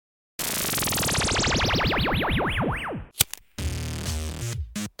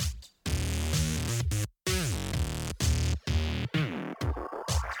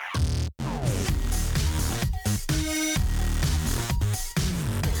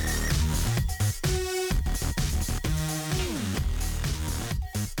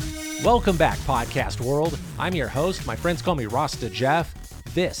Welcome back, podcast world. I'm your host. My friends call me Rasta Jeff.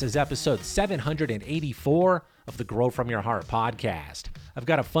 This is episode 784 of the Grow From Your Heart podcast. I've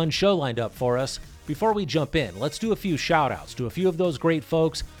got a fun show lined up for us. Before we jump in, let's do a few shout outs to a few of those great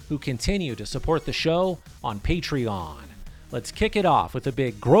folks who continue to support the show on Patreon. Let's kick it off with a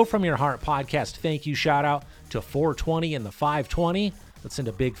big Grow From Your Heart podcast thank you shout out to 420 and the 520. Let's send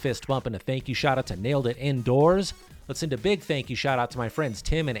a big fist bump and a thank you shout out to Nailed It Indoors. Let's send a big thank you shout out to my friends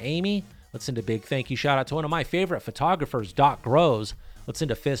Tim and Amy. Let's send a big thank you shout out to one of my favorite photographers, Doc Grows. Let's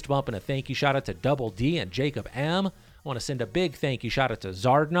send a fist bump and a thank you shout out to Double D and Jacob M. I want to send a big thank you shout out to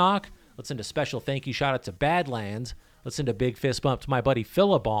Zardnock. Let's send a special thank you shout out to Badlands. Let's send a big fist bump to my buddy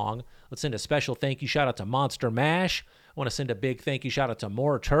Philibong. Let's send a special thank you shout out to Monster Mash. I want to send a big thank you shout out to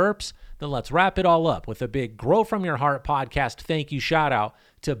More Terps. Then let's wrap it all up with a big Grow From Your Heart podcast thank you shout out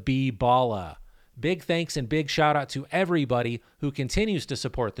to B Balla. Big thanks and big shout out to everybody who continues to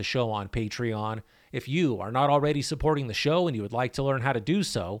support the show on Patreon. If you are not already supporting the show and you would like to learn how to do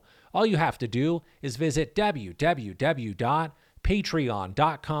so, all you have to do is visit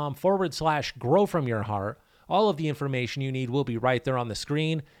www.patreon.com/growfromyourheart. All of the information you need will be right there on the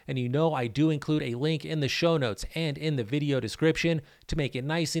screen, and you know I do include a link in the show notes and in the video description to make it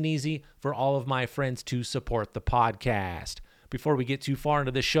nice and easy for all of my friends to support the podcast. Before we get too far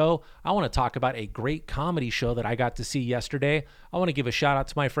into the show, I want to talk about a great comedy show that I got to see yesterday. I want to give a shout out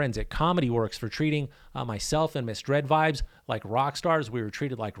to my friends at Comedy Works for treating myself and Miss Dread Vibes like rock stars. We were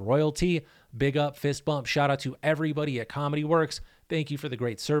treated like royalty. Big up, fist bump, shout out to everybody at Comedy Works. Thank you for the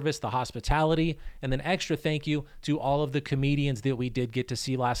great service, the hospitality, and then extra thank you to all of the comedians that we did get to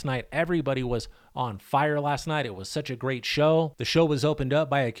see last night. Everybody was on fire last night. It was such a great show. The show was opened up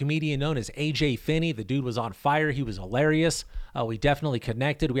by a comedian known as AJ Finney. The dude was on fire. He was hilarious. We definitely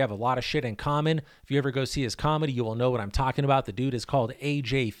connected. We have a lot of shit in common. If you ever go see his comedy, you will know what I'm talking about. The dude is called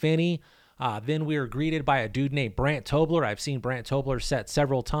AJ Finney. Then we were greeted by a dude named Brant Tobler. I've seen Brant Tobler set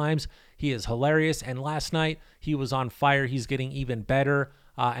several times. He is hilarious. And last night, he was on fire. He's getting even better.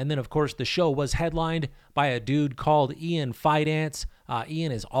 And then, of course, the show was headlined by a dude called Ian Fidance.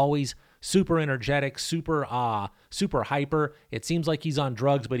 Ian is always super energetic, super hyper. It seems like he's on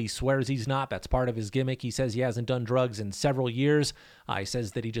drugs, but he swears he's not. That's part of his gimmick. He says he hasn't done drugs in several years. He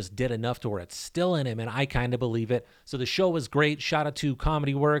says that he just did enough to where it's still in him, and I kind of believe it. So the show was great. Shout out to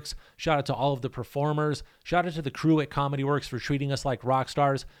Comedy Works. Shout out to all of the performers. Shout out to the crew at Comedy Works for treating us like rock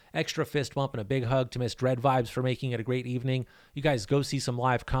stars. Extra fist bump and a big hug to Miss Dread Vibes for making it a great evening. You guys go see some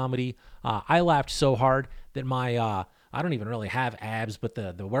live comedy. I laughed so hard that my I don't even really have abs, but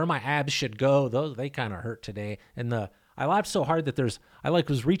the where my abs should go, those they kind of hurt today. And I laughed so hard that I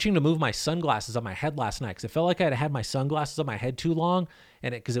was reaching to move my sunglasses on my head last night because it felt like I had my sunglasses on my head too long,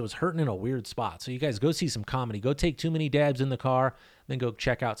 and because it was hurting in a weird spot. So you guys go see some comedy. Go take Too Many Dabs in the car, then go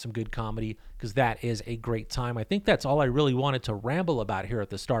check out some good comedy because that is a great time. I think that's all I really wanted to ramble about here at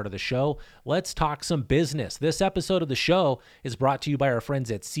the start of the show. Let's talk some business. This episode of the show is brought to you by our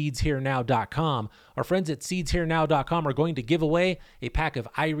friends at seedsherenow.com. Our friends at seedsherenow.com are going to give away a pack of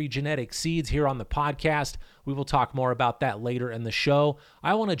Irie genetic seeds here on the podcast. We will talk more about that later in the show.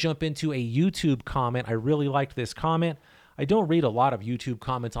 I want to jump into a YouTube comment. I really liked this comment. I don't read a lot of YouTube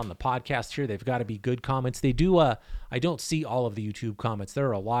comments on the podcast here. They've got to be good comments. They do. I don't see all of the YouTube comments. There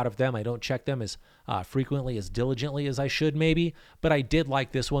are a lot of them. I don't check them as frequently, as diligently as I should maybe, but I did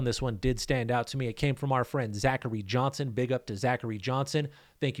like this one. This one did stand out to me. It came from our friend Zachary Johnson. Big up to Zachary Johnson.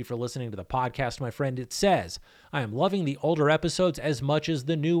 Thank you for listening to the podcast, my friend. It says, I am loving the older episodes as much as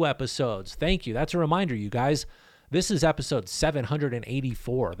the new episodes. Thank you. That's a reminder, you guys. This is episode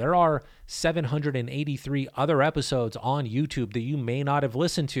 784. There are 783 other episodes on YouTube that you may not have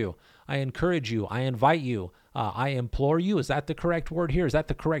listened to. I encourage you. I invite you. I implore you. Is that the correct word here? Is that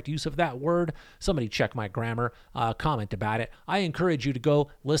the correct use of that word? Somebody check my grammar. Comment about it. I encourage you to go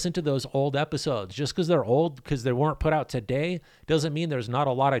listen to those old episodes. Just because they're old, because they weren't put out today, doesn't mean there's not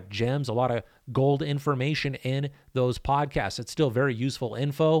a lot of gems, a lot of gold information in those podcasts. It's still very useful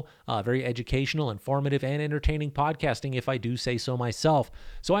info, very educational, informative, and entertaining podcasting, if I do say so myself.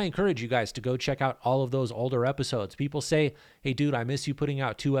 So I encourage you guys to go check out all of those older episodes. People say, hey, dude, I miss you putting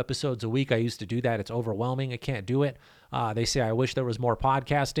out 2 episodes a week. I used to do that. It's overwhelming. I can't do it. They say, I wish there was more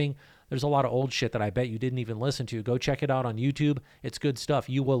podcasting. There's a lot of old shit that I bet you didn't even listen to. Go check it out on YouTube. It's good stuff.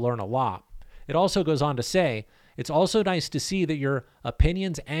 You will learn a lot. It also goes on to say, it's also nice to see that your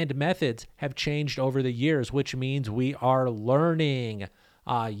opinions and methods have changed over the years, which means we are learning.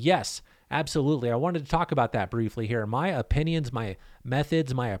 Yes, Absolutely. I wanted to talk about that briefly here. My opinions, my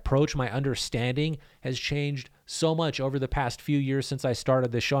methods, my approach, my understanding has changed so much over the past few years since I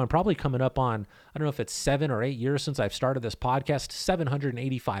started this show. I'm probably coming up on, I don't know if it's 7 or 8 years since I've started this podcast,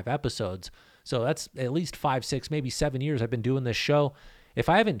 785 episodes. So that's at least 5, 6, maybe 7 years I've been doing this show. If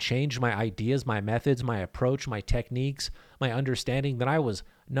I haven't changed my ideas, my methods, my approach, my techniques, my understanding, then I was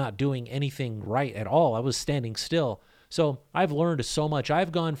not doing anything right at all. I was standing still. So I've learned so much.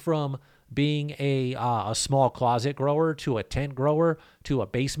 I've gone from being a small closet grower to a tent grower to a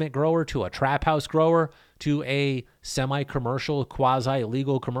basement grower to a trap house grower to a semi-commercial,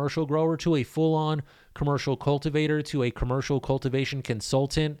 quasi-legal commercial grower to a full-on commercial cultivator to a commercial cultivation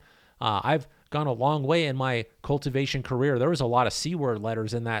consultant. I've gone a long way in my cultivation career. There was a lot of C-word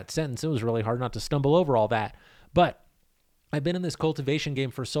letters in that sentence. It was really hard not to stumble over all that. But I've been in this cultivation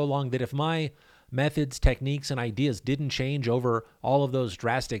game for so long that if my methods, techniques, and ideas didn't change over all of those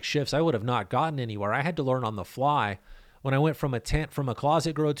drastic shifts, I would have not gotten anywhere. I had to learn on the fly. When I went from a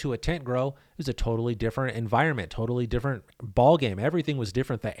closet grow to a tent grow, it was a totally different environment, totally different ball game. Everything was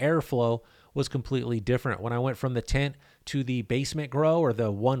different. The airflow was completely different. When I went from the tent to the basement grow, or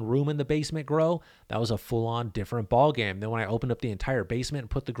the one room in the basement grow, that was a full-on different ball game. Then when I opened up the entire basement and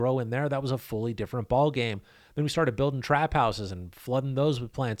put the grow in there, that was a fully different ball game. Then we started building trap houses and flooding those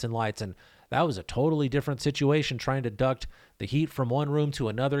with plants and lights, and that was a totally different situation, trying to duct the heat from one room to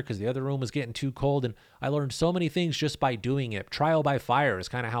another because the other room was getting too cold. And I learned so many things just by doing it. Trial by fire is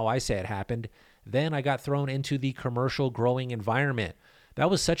kind of how I say it happened. Then I got thrown into the commercial growing environment. That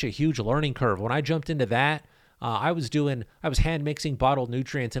was such a huge learning curve. When I jumped into that, I was hand mixing bottled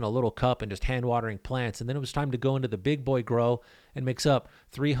nutrients in a little cup and just hand watering plants. And then it was time to go into the big boy grow and mix up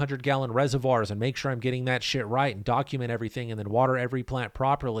 300-gallon reservoirs and make sure I'm getting that shit right and document everything and then water every plant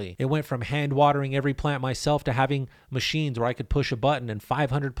properly. It went from hand watering every plant myself to having machines where I could push a button and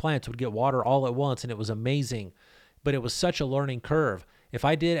 500 plants would get water all at once. And it was amazing. But it was such a learning curve. If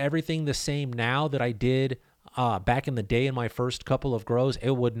I did everything the same now that I did back in the day in my first couple of grows,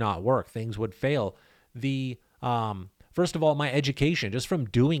 it would not work. Things would fail. First of all, my education, just from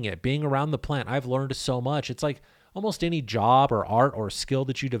doing it, being around the plant, I've learned so much. It's like almost any job or art or skill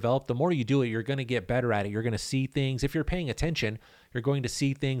that you develop, the more you do it, you're going to get better at it. You're going to see things. If you're paying attention, you're going to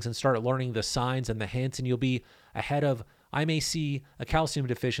see things and start learning the signs and the hints, and you'll be ahead of. I may see a calcium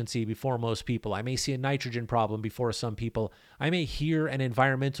deficiency before most people. I may see a nitrogen problem before some people. I may hear an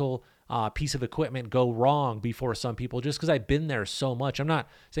environmental piece of equipment go wrong before some people, just because I've been there so much. I'm not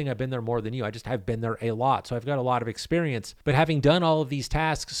saying I've been there more than you. I just have been there a lot. So I've got a lot of experience. But having done all of these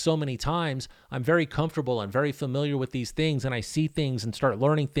tasks so many times, I'm very comfortable and very familiar with these things. And I see things and start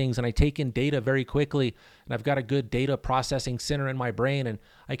learning things. And I take in data very quickly. And I've got a good data processing center in my brain. And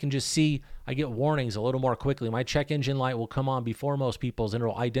I can just see, I get warnings a little more quickly. My check engine light will come on before most people's, and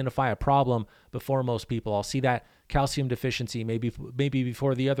it'll identify a problem before most people. I'll see that calcium deficiency maybe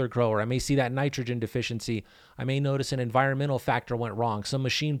before the other grower. I may see that nitrogen deficiency. I may notice an environmental factor went wrong. Some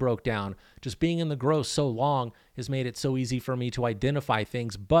machine broke down. Just being in the grow so long has made it so easy for me to identify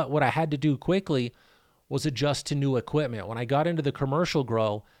things. But what I had to do quickly was adjust to new equipment. When I got into the commercial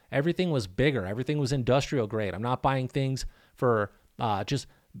grow, everything was bigger. Everything was industrial grade. I'm not buying things for just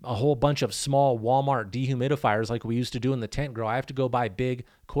a whole bunch of small Walmart dehumidifiers like we used to do in the tent grow. I have to go buy big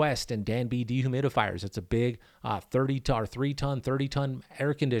Quest and Danby dehumidifiers. It's a big 30-ton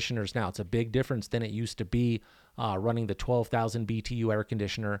air conditioners now. It's a big difference than it used to be running the 12,000 BTU air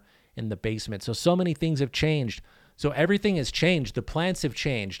conditioner in the basement. So many things have changed. So everything has changed. The plants have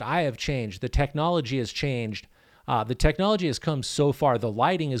changed. I have changed. The technology has changed. The technology has come so far. The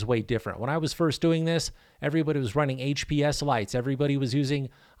lighting is way different. When I was first doing this, everybody was running HPS lights. Everybody was using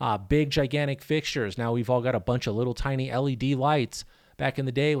big, gigantic fixtures. Now we've all got a bunch of little tiny LED lights. Back in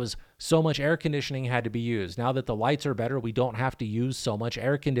the day, it was so much air conditioning had to be used. Now that the lights are better, we don't have to use so much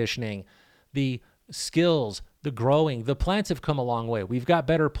air conditioning. The skills, the growing, the plants have come a long way. We've got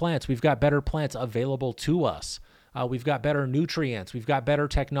better plants. We've got better plants available to us. We've got better nutrients. We've got better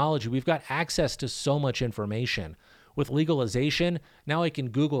technology. We've got access to so much information. With legalization, now I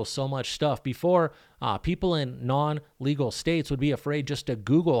can Google so much stuff. Before, people in non-legal states would be afraid just to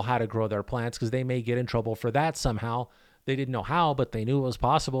Google how to grow their plants because they may get in trouble for that somehow. They didn't know how, but they knew it was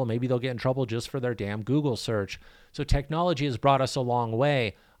possible. Maybe they'll get in trouble just for their damn Google search. So technology has brought us a long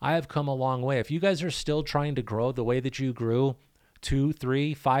way. I have come a long way. If you guys are still trying to grow the way that you grew 2,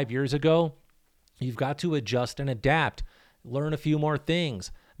 3, 5 years ago, you've got to adjust and adapt. Learn a few more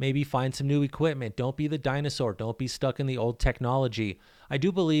things. Maybe find some new equipment. Don't be the dinosaur. Don't be stuck in the old technology. I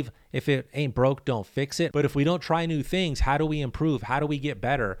do believe if it ain't broke, don't fix it. But if we don't try new things, how do we improve? How do we get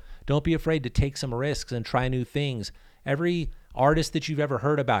better? Don't be afraid to take some risks and try new things. Every artist that you've ever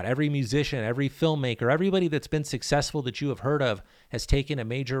heard about, every musician, every filmmaker, everybody that's been successful that you have heard of has taken a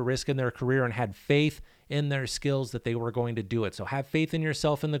major risk in their career and had faith in their skills that they were going to do it. So have faith in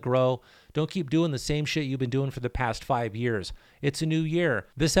yourself and the grow. Don't keep doing the same shit you've been doing for the past 5 years. It's a new year.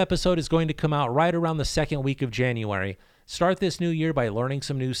 This episode is going to come out right around the second week of January. Start this new year by learning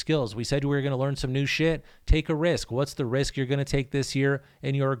some new skills. We said we were going to learn some new shit. Take a risk. What's the risk you're going to take this year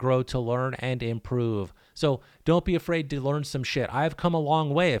in your grow to learn and improve? So don't be afraid to learn some shit. I've come a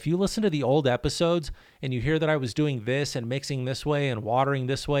long way. If you listen to the old episodes and you hear that I was doing this and mixing this way and watering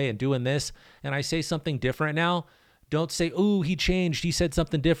this way and doing this, and I say something different now, don't say, ooh, he changed, he said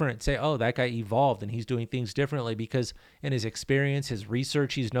something different. Say, oh, that guy evolved and he's doing things differently because in his experience, his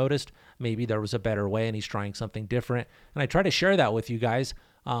research, he's noticed maybe there was a better way and he's trying something different. And I try to share that with you guys.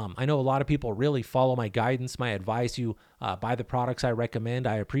 I know a lot of people really follow my guidance, my advice. You buy the products I recommend.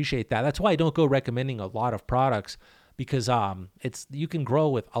 I appreciate that. That's why I don't go recommending a lot of products because you can grow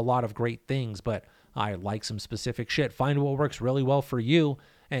with a lot of great things, but I like some specific shit. Find what works really well for you.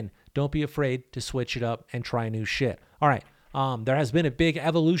 And don't be afraid to switch it up and try new shit. All right. There has been a big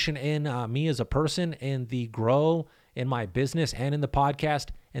evolution in me as a person, in the grow, in my business, and in the podcast.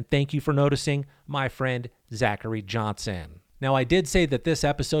 And thank you for noticing, my friend Zachary Johnson. Now, I did say that this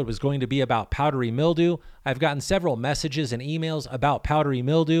episode was going to be about powdery mildew. I've gotten several messages and emails about powdery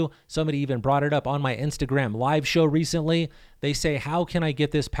mildew. Somebody even brought it up on my Instagram live show recently. They say, how can I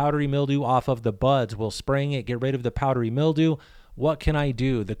get this powdery mildew off of the buds? Will spraying it get rid of the powdery mildew? What can I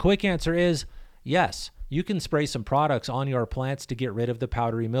do? The quick answer is yes. You can spray some products on your plants to get rid of the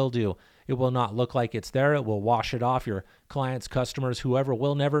powdery mildew. It will not look like it's there. It will wash it off. Your clients, customers, whoever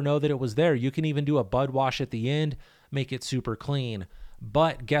will never know that it was there. You can even do a bud wash at the end, make it super clean.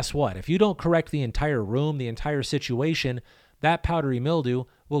 But guess what? If you don't correct the entire room, the entire situation, that powdery mildew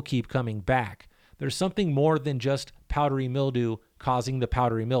will keep coming back. There's something more than just powdery mildew causing the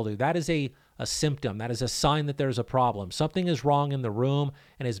powdery mildew. That is a symptom. That is a sign that there's a problem. Something is wrong in the room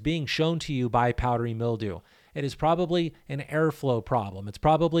and is being shown to you by powdery mildew. It is probably an airflow problem. It's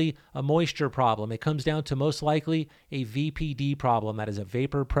probably a moisture problem. It comes down to most likely a VPD problem. That is a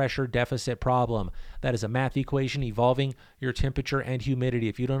vapor pressure deficit problem. That is a math equation involving your temperature and humidity.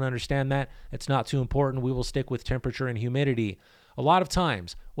 If you don't understand that, it's not too important. We will stick with temperature and humidity. A lot of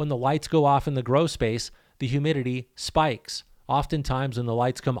times when the lights go off in the grow space, the humidity spikes. Oftentimes when the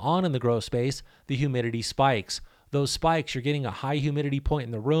lights come on in the grow space, the humidity spikes. Those spikes, you're getting a high humidity point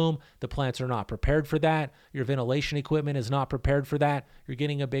in the room. The plants are not prepared for that. Your ventilation equipment is not prepared for that. You're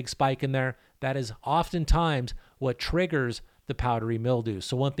getting a big spike in there. That is oftentimes what triggers the powdery mildew.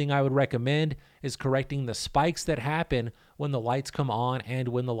 So one thing I would recommend is correcting the spikes that happen when the lights come on and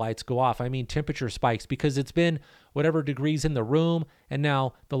when the lights go off. I mean temperature spikes, because it's been whatever degrees in the room and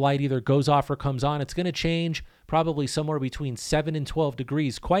now the light either goes off or comes on. It's going to change probably somewhere between 7 and 12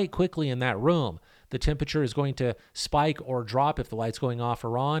 degrees quite quickly in that room. The temperature is going to spike or drop if the light's going off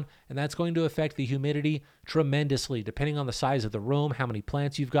or on, and that's going to affect the humidity tremendously. Depending on the size of the room, how many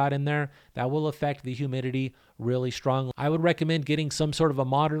plants you've got in there, that will affect the humidity really strongly. I would recommend getting some sort of a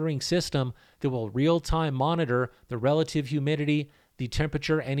monitoring system that will real-time monitor the relative humidity, the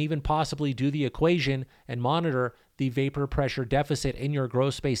temperature, and even possibly do the equation and monitor the vapor pressure deficit in your grow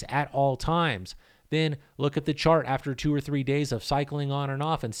space at all times. Then look at the chart after 2 or 3 days of cycling on and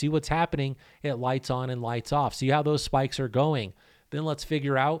off and see what's happening. It lights on and lights off. See how those spikes are going. Then let's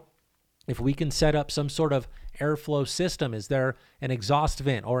figure out if we can set up some sort of airflow system. Is there an exhaust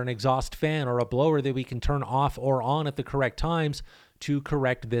vent or an exhaust fan or a blower that we can turn off or on at the correct times to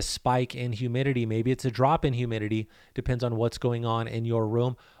correct this spike in humidity? Maybe it's a drop in humidity. Depends on what's going on in your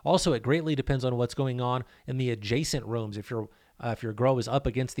room. Also, it greatly depends on what's going on in the adjacent rooms. If your grow is up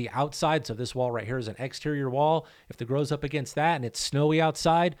against the outside, so this wall right here is an exterior wall. If the grow's up against that and it's snowy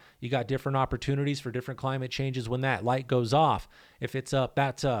outside, you got different opportunities for different climate changes when that light goes off. If it's up,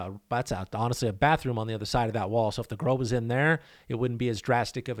 that's honestly a bathroom on the other side of that wall. So if the grow was in there, it wouldn't be as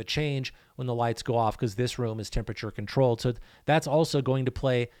drastic of a change when the lights go off because this room is temperature controlled. So that's also going to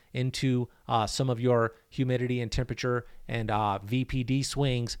play into some of your humidity and temperature and VPD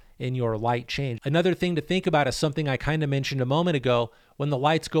swings in your light change. Another thing to think about is something I kind of mentioned a moment ago. When the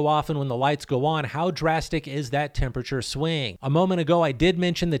lights go off and when the lights go on, how drastic is that temperature swing? A moment ago, I did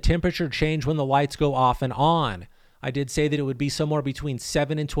mention the temperature change when the lights go off and on. I did say that it would be somewhere between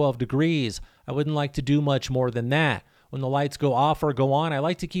 7 and 12 degrees. I wouldn't like to do much more than that. When the lights go off or go on, I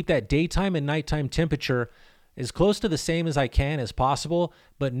like to keep that daytime and nighttime temperature as close to the same as I can as possible,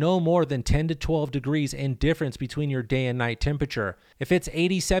 but no more than 10 to 12 degrees in difference between your day and night temperature. If it's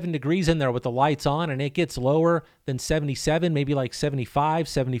 87 degrees in there with the lights on and it gets lower than 77, maybe like 75,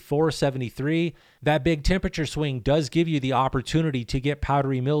 74, 73, that big temperature swing does give you the opportunity to get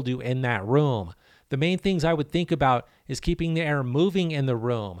powdery mildew in that room. The main things I would think about is keeping the air moving in the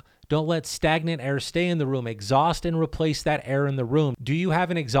room. Don't let stagnant air stay in the room. Exhaust and replace that air in the room. Do you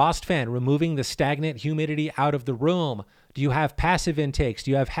have an exhaust fan removing the stagnant humidity out of the room? Do you have passive intakes?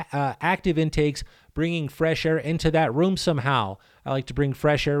 Do you have active intakes bringing fresh air into that room somehow? I like to bring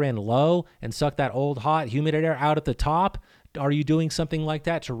fresh air in low and suck that old, hot, humid air out at the top. Are you doing something like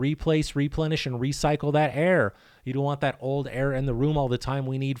that to replace, replenish, and recycle that air? You don't want that old air in the room all the time.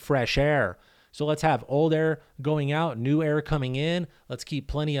 We need fresh air. So let's have old air going out, new air coming in. Let's keep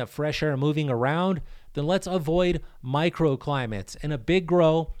plenty of fresh air moving around. Then let's avoid microclimates. In a big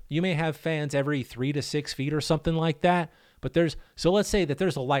grow, you may have fans every 3 to 6 feet or something like that. But so let's say that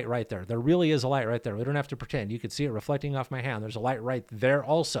there's a light right there. There really is a light right there. We don't have to pretend. You can see it reflecting off my hand. There's a light right there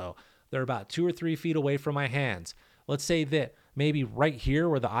also. They're about 2 or 3 feet away from my hands. Let's say that maybe right here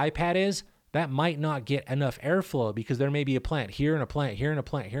where the iPad is, that might not get enough airflow because there may be a plant here and a plant here and a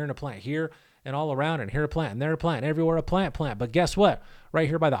plant here and a plant here and all around, and here a plant and there a plant, everywhere a plant. But guess what? Right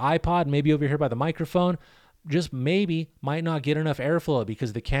here by the iPod, maybe over here by the microphone, just maybe might not get enough airflow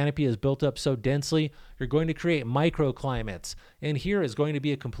because the canopy is built up so densely. You're going to create microclimates. And here is going to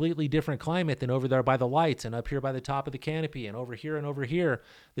be a completely different climate than over there by the lights and up here by the top of the canopy and over here and over here.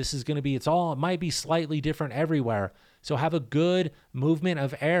 This is going to be, it might be slightly different everywhere. So have a good movement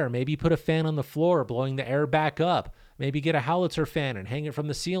of air. Maybe put a fan on the floor, blowing the air back up. Maybe get a howitzer fan and hang it from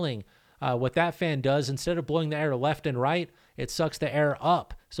the ceiling. What that fan does, instead of blowing the air left and right, it sucks the air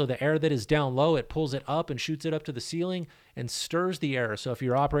up. So the air that is down low, it pulls it up and shoots it up to the ceiling and stirs the air. So if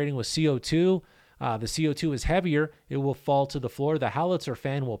you're operating with CO2, the CO2 is heavier, it will fall to the floor. The howitzer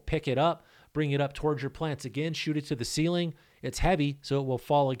fan will pick it up, bring it up towards your plants again, shoot it to the ceiling. It's heavy, so it will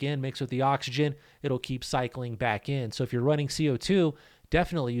fall again, mix with the oxygen. It'll keep cycling back in. So if you're running CO2,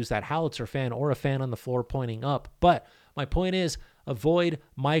 definitely use that howitzer fan or a fan on the floor pointing up. But my point is, avoid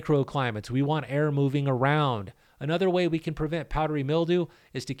microclimates. We want air moving around. Another way we can prevent powdery mildew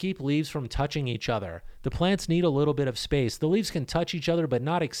is to keep leaves from touching each other. The plants need a little bit of space. The leaves can touch each other, but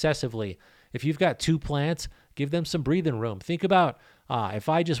not excessively. If you've got 2 plants, give them some breathing room. Think about if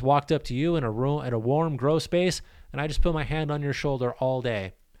I just walked up to you in a room at a warm grow space and I just put my hand on your shoulder all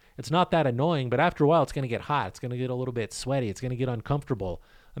day. It's not that annoying, but after a while it's going to get hot. It's going to get a little bit sweaty. It's going to get uncomfortable.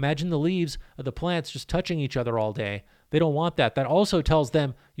 Imagine the leaves of the plants just touching each other all day. They don't want that. That also tells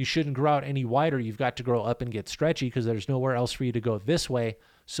them you shouldn't grow out any wider. You've got to grow up and get stretchy because there's nowhere else for you to go this way,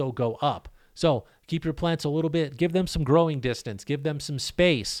 so go up. So keep your plants a little bit, give them some growing distance, give them some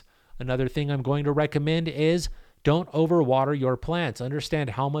space. Another thing I'm going to recommend is don't overwater your plants.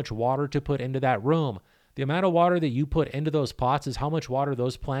 Understand how much water to put into that room. The amount of water that you put into those pots is how much water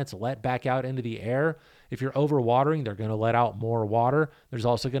those plants let back out into the air. If you're overwatering, they're going to let out more water. There's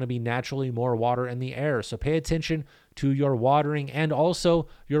also going to be naturally more water in the air. So pay attention to your watering and also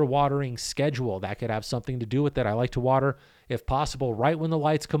your watering schedule. That could have something to do with it. I like to water, if possible, right when the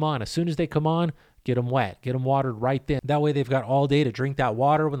lights come on. As soon as they come on, get them wet. Get them watered right then. That way they've got all day to drink that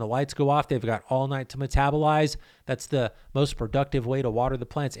water. When the lights go off, they've got all night to metabolize. That's the most productive way to water the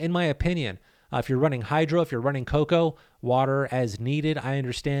plants, in my opinion. If you're running hydro, if you're running cocoa, water as needed. I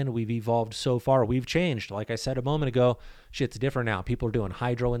understand we've evolved so far. We've changed. Like I said a moment ago, shit's different now. People are doing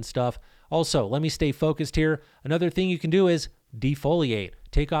hydro and stuff. Also, let me stay focused here. Another thing you can do is defoliate.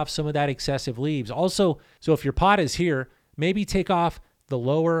 Take off some of that excessive leaves. Also, so if your pot is here, maybe take off the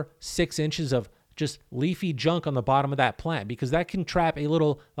lower 6 inches of just leafy junk on the bottom of that plant because that can trap a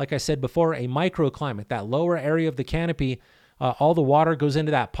little, like I said before, a microclimate. That lower area of the canopy, all the water goes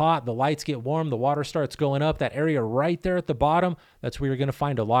into that pot, the lights get warm, the water starts going up. That area right there at the bottom, that's where you're going to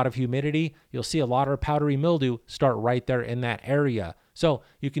find a lot of humidity. You'll see a lot of powdery mildew start right there in that area. So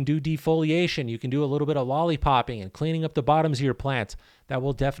you can do defoliation, you can do a little bit of lollipopping and cleaning up the bottoms of your plants. That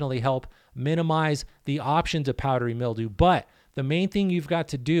will definitely help minimize the options of powdery mildew. But the main thing you've got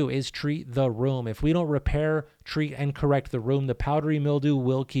to do is treat the room. If we don't repair, treat, and correct the room, the powdery mildew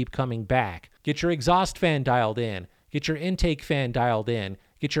will keep coming back. Get your exhaust fan dialed in. Get your intake fan dialed in.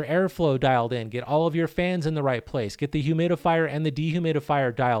 Get your airflow dialed in. Get all of your fans in the right place. Get the humidifier and the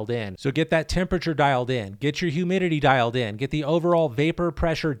dehumidifier dialed in. So get that temperature dialed in. Get your humidity dialed in. Get the overall vapor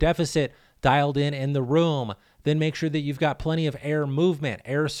pressure deficit dialed in the room. Then make sure that you've got plenty of air movement,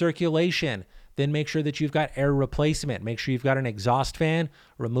 air circulation. Then make sure that you've got air replacement. Make sure you've got an exhaust fan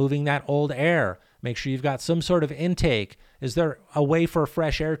removing that old air. Make sure you've got some sort of intake. Is there a way for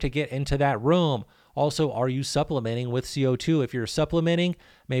fresh air to get into that room? Also, are you supplementing with CO2? If you're supplementing,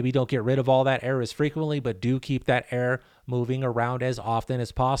 maybe don't get rid of all that air as frequently, but do keep that air moving around as often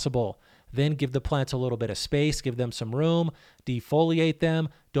as possible. Then give the plants a little bit of space, give them some room, defoliate them,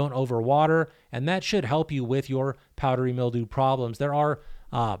 don't overwater, and that should help you with your powdery mildew problems. There are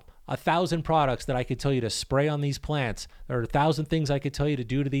 1,000 products that I could tell you to spray on these plants. There are 1,000 things I could tell you to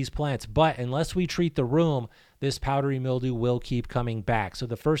do to these plants, but unless we treat the room, this powdery mildew will keep coming back. So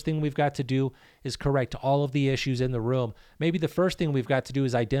the first thing we've got to do is correct all of the issues in the room. Maybe the first thing we've got to do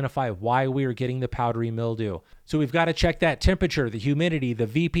is identify why we are getting the powdery mildew. So we've got to check that temperature, the humidity, the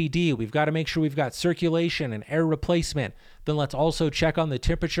VPD. We've got to make sure we've got circulation and air replacement. Then let's also check on the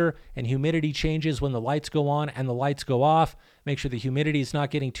temperature and humidity changes when the lights go on and the lights go off. Make sure the humidity is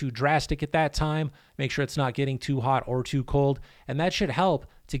not getting too drastic at that time. Make sure it's not getting too hot or too cold. And that should help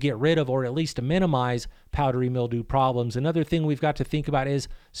to get rid of, or at least to minimize, powdery mildew problems. Another thing we've got to think about is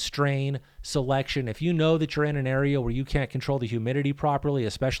strain selection. If you know that you're in an area where you can't control the humidity properly,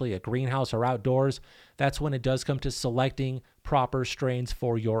 especially a greenhouse or outdoors, that's when it does come to selecting proper strains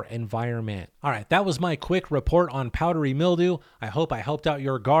for your environment. All right, that was my quick report on powdery mildew. I hope I helped out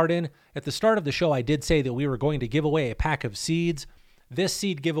your garden. At the start of the show, I did say that we were going to give away a pack of seeds. This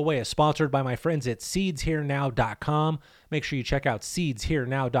seed giveaway is sponsored by my friends at seedsherenow.com. Make sure you check out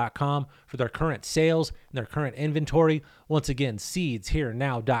seedsherenow.com for their current sales and their current inventory. Once again,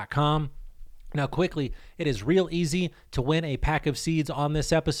 seedsherenow.com. Now, quickly, it is real easy to win a pack of seeds on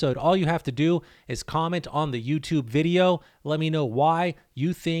this episode. All you have to do is comment on the YouTube video. Let me know why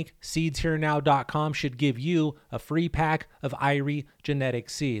you think seedsherenow.com should give you a free pack of Irie genetic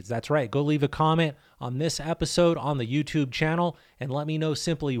seeds. That's right. Go leave a comment on this episode on the YouTube channel and let me know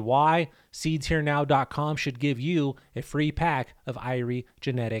simply why seedsherenow.com should give you a free pack of Irie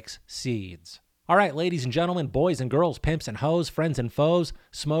genetics seeds. All right, ladies and gentlemen, boys and girls, pimps and hoes, friends and foes,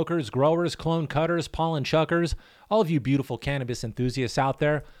 smokers, growers, clone cutters, pollen chuckers, all of you beautiful cannabis enthusiasts out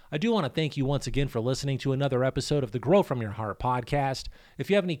there, I do want to thank you once again for listening to another episode of the Grow From Your Heart podcast. If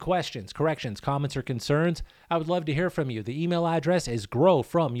you have any questions, corrections, comments, or concerns, I would love to hear from you. The email address is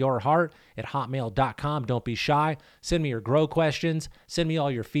growfromyourheart@hotmail.com. Don't be shy. Send me your grow questions. Send me all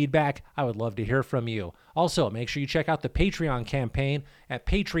your feedback. I would love to hear from you. Also, make sure you check out the Patreon campaign at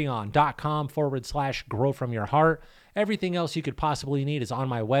patreon.com/growfromyourheart. Everything else you could possibly need is on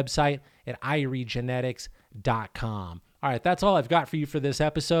my website at iriegenetics.com. All right, that's all I've got for you for this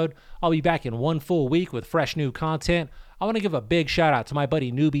episode. I'll be back in one full week with fresh new content. I want to give a big shout out to my buddy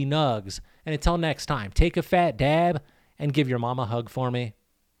Newbie Nugs. And until next time, take a fat dab and give your mama a hug for me.